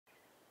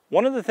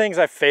One of the things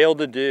I failed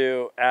to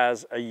do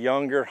as a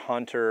younger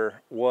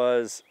hunter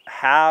was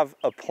have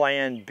a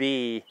plan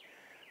B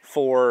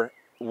for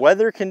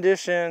weather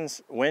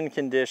conditions, wind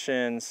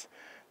conditions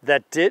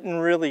that didn't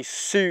really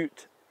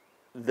suit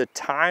the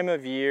time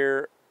of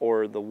year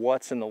or the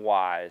what's and the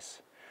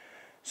whys.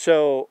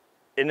 So,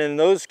 and in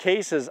those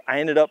cases, I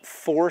ended up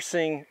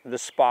forcing the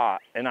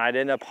spot, and I'd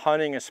end up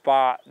hunting a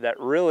spot that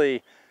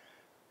really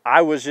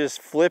I was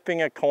just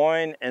flipping a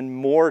coin, and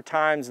more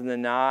times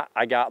than not,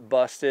 I got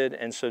busted.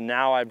 And so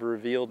now I've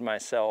revealed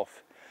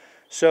myself.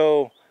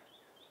 So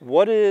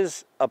what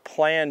is a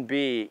plan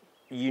B?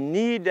 You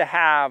need to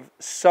have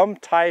some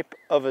type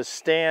of a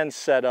stand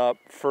set up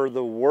for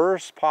the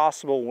worst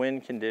possible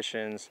wind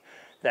conditions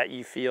that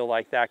you feel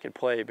like that could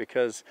play.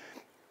 Because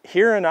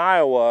here in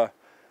Iowa,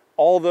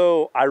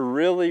 although I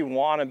really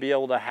want to be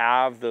able to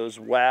have those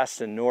west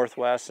and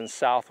northwest and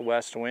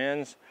southwest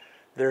winds,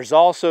 there's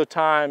also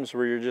times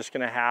where you're just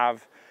going to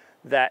have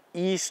that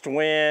east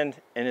wind,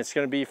 and it's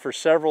going to be for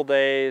several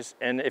days.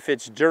 And if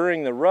it's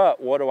during the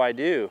rut, what do I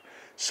do?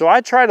 So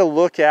I try to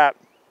look at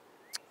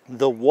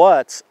the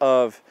what's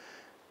of,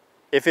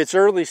 if it's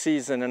early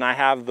season and I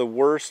have the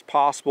worst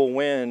possible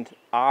wind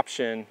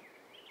option,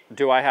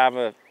 do I have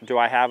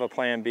a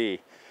plan B?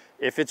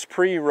 If it's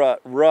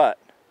pre-rut,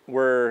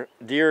 where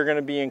deer are going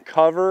to be in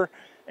cover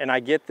and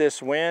I get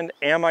this wind,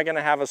 am I going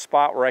to have a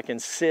spot where I can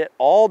sit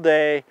all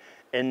day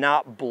and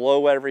not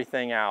blow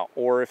everything out?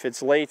 Or if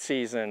it's late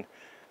season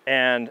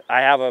and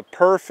I have a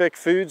perfect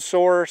food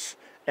source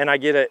and I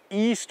get an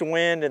east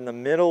wind in the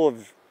middle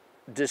of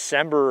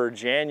December or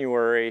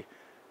January,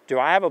 do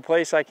I have a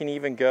place I can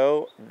even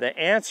go? The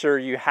answer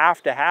you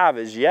have to have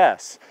is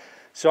yes.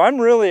 So I'm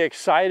really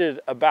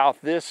excited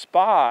about this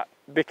spot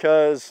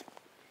because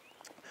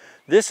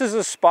this is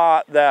a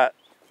spot that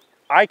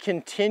I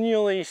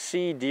continually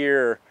see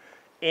deer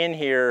in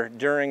here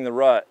during the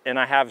rut, and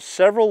I have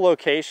several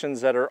locations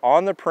that are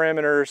on the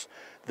perimeters.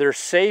 They're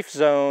safe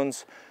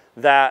zones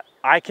that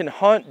I can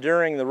hunt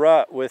during the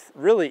rut with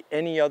really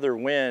any other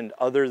wind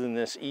other than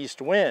this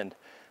east wind.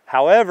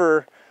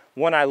 However,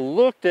 when I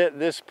looked at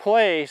this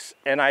place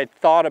and I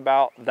thought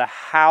about the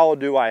how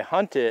do I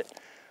hunt it,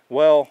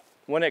 well,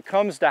 when it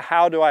comes to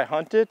how do I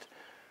hunt it,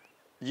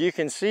 you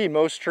can see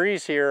most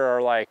trees here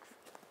are like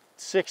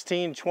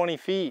 16, 20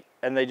 feet,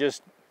 and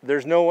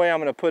there's no way I'm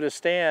going to put a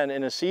stand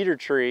in a cedar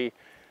tree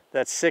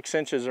that's 6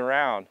 inches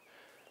around.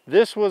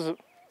 This was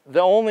the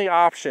only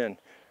option.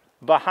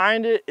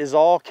 Behind it is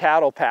all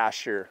cattle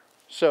pasture,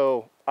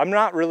 so I'm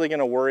not really going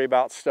to worry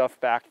about stuff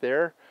back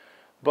there.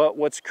 But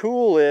what's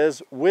cool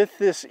is with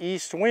this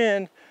east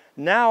wind,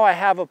 now I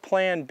have a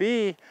plan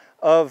B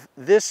of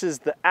this is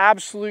the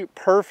absolute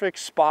perfect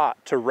spot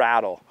to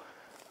rattle.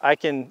 I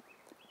can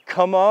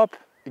come up,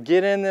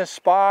 get in this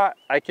spot,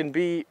 I can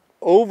be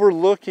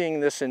overlooking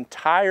this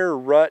entire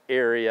rut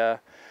area,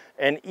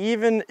 and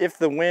even if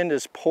the wind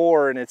is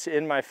poor and it's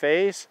in my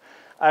face,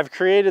 I've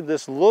created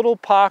this little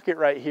pocket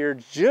right here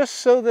just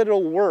so that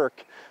it'll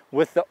work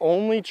with the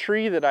only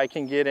tree that I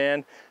can get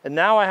in. And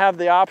now I have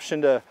the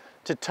option to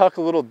tuck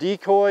a little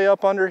decoy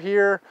up under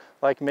here,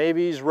 like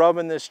maybe he's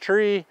rubbing this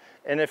tree,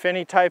 and if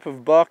any type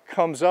of buck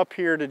comes up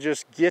here to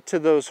just get to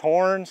those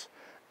horns,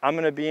 I'm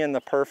going to be in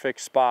the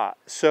perfect spot.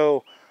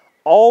 So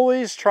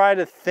always try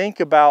to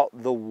think about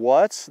the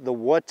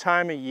what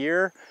time of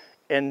year,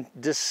 and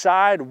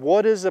decide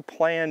what is a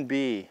plan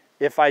B.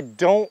 If I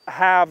don't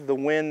have the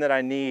wind that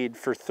I need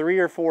for 3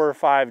 or 4 or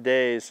 5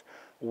 days,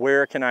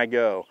 where can I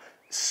go?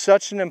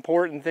 Such an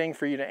important thing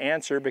for you to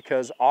answer,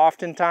 because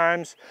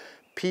oftentimes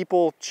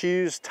people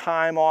choose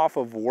time off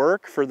of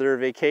work for their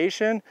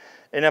vacation,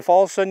 and if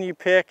all of a sudden you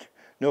pick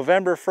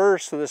November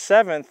 1st to the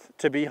 7th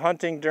to be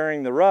hunting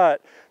during the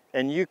rut,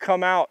 and you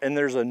come out and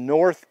there's a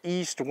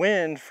northeast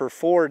wind for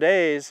 4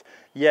 days,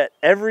 yet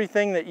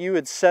everything that you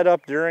had set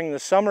up during the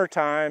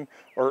summertime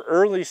or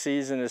early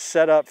season is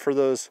set up for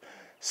those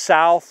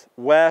south,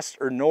 west,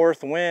 or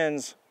north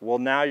winds, well,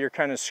 now you're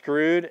kind of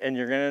screwed, and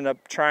you're going to end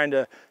up trying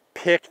to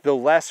pick the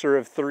lesser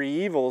of 3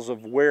 evils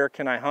of where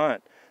can I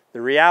hunt.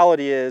 The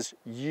reality is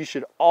you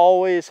should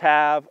always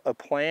have a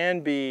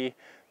plan B,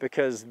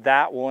 because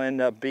that will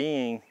end up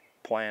being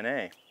plan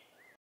A.